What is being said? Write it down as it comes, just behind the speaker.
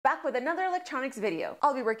back with another electronics video.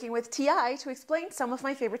 I'll be working with TI to explain some of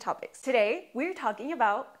my favorite topics. Today, we're talking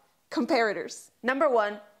about comparators. Number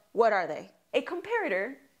one, what are they? A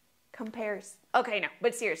comparator compares. Okay, no,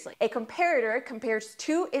 but seriously. A comparator compares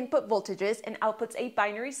two input voltages and outputs a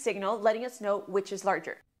binary signal, letting us know which is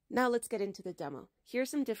larger. Now let's get into the demo. Here's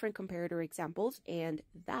some different comparator examples, and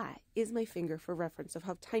that is my finger for reference of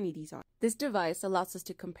how tiny these are. This device allows us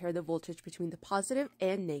to compare the voltage between the positive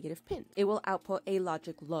and negative pin. It will output a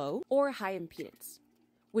logic low or high impedance,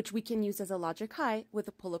 which we can use as a logic high with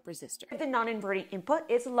a pull-up resistor. If the non-inverting input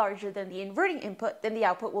is larger than the inverting input, then the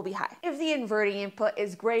output will be high. If the inverting input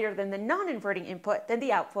is greater than the non-inverting input, then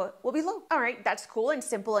the output will be low. All right, that's cool and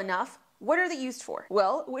simple enough. What are they used for?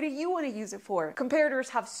 Well, what do you want to use it for? Comparators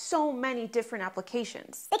have so many different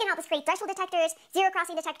applications. They can help us create threshold detectors, zero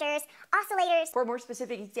crossing detectors, oscillators. For a more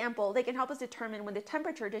specific example, they can help us determine when the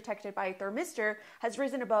temperature detected by a thermistor has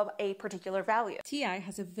risen above a particular value. TI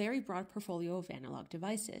has a very broad portfolio of analog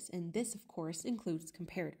devices, and this, of course, includes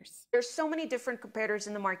comparators. There's so many different comparators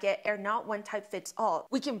in the market, and not one type fits all.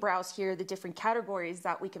 We can browse here the different categories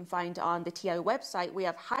that we can find on the TI website. We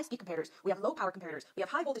have high-speed comparators, we have low-power comparators, we have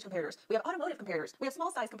high-voltage comparators, we have automotive comparators, we have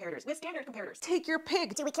small size comparators, we have standard comparators. Take your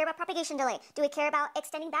pick. Do we care about propagation delay? Do we care about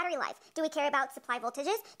extending battery life? Do we care about supply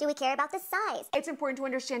voltages? Do we care about the size? It's important to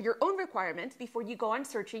understand your own requirements before you go on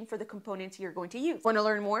searching for the components you're going to use. Want to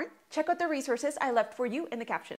learn more? Check out the resources I left for you in the caption.